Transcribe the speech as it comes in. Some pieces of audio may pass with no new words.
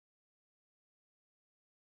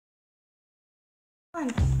1,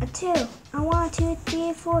 a 2, a 1, 2,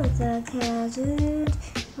 3, 4, the cousins.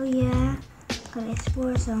 Oh yeah, gonna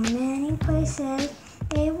explore so many places.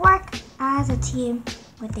 They work as a team.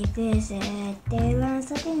 When they visit, they learn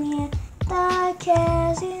something new. The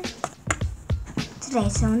cousins.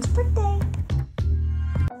 Today's someone's birthday.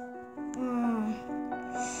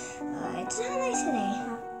 It's not nice today.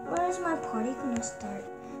 When is my party gonna start?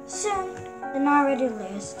 Soon. The narrator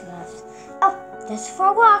list left. Oh, this is for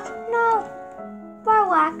a walk. No. For a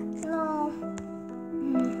walk. No.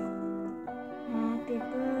 Happy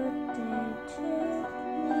birthday to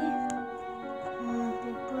me.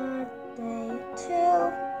 Happy birthday to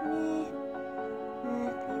me.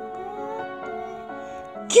 Happy birthday.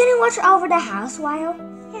 Can you watch over the house while?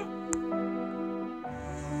 Yeah.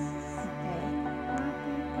 Okay.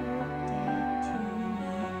 Happy birthday to me.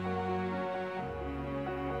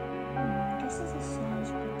 This is a son's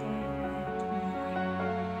birthday.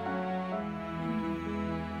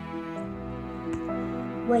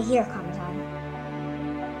 Wait here, komoson.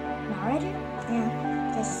 Narrator?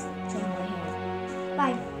 Yeah, just saying right here.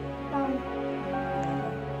 Bye. Bye.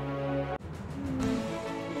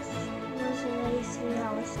 This was already 3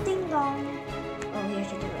 hours. Ding dong. Oh, here's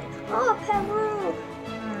your delay. Oh, Peru!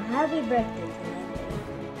 Happy birthday to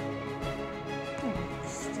me.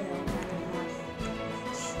 Still not enough.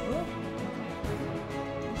 Still?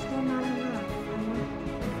 Still not enough.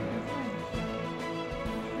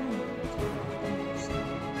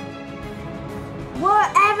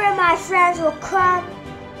 Wherever my friends will come,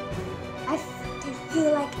 they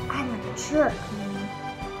feel like I'm a jerk.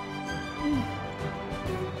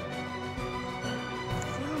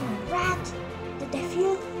 Feel I'm a rat? Did they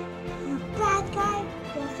feel I'm a bad guy?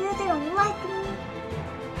 Did they feel they don't like me?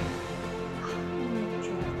 I'm a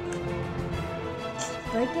jerk.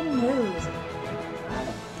 Breaking news.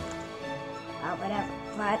 Oh, whatever.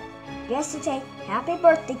 But yesterday, happy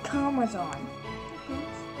birthday, komoson.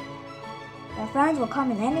 My friends will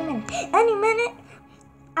come in any minute. Any minute,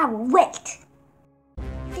 I will wait.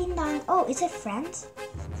 Ding dong. Oh, is it friends?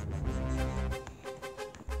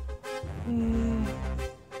 1,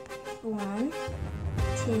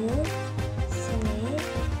 2, 3,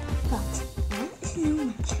 4.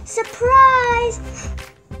 Surprise!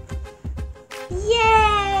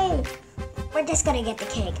 Yay! We're just gonna get the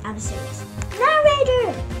cake. I'm serious.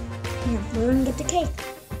 Narrator! Yeah, we're gonna get the cake.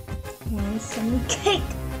 Want some cake?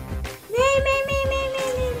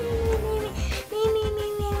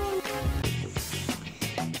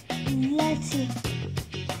 Let's see.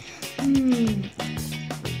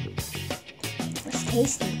 It's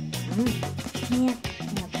tasty. Yeah.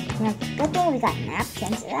 Good thing we got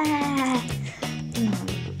napkins.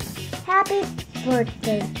 Happy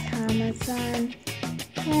birthday, komoson.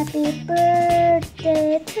 Happy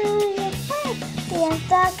birthday to you. Dear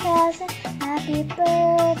the cousin. Happy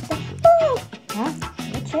birthday. Ooh. Huh?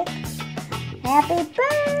 What's it? Happy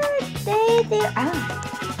birthday, dear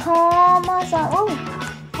komoson. Oh,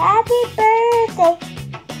 happy birthday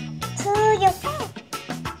to you.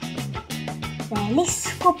 Feliz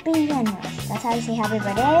cumpleaños. That's how you say happy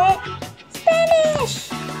birthday. Spanish.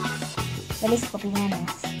 Feliz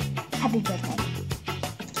cumpleaños. Happy birthday.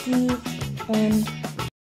 The end.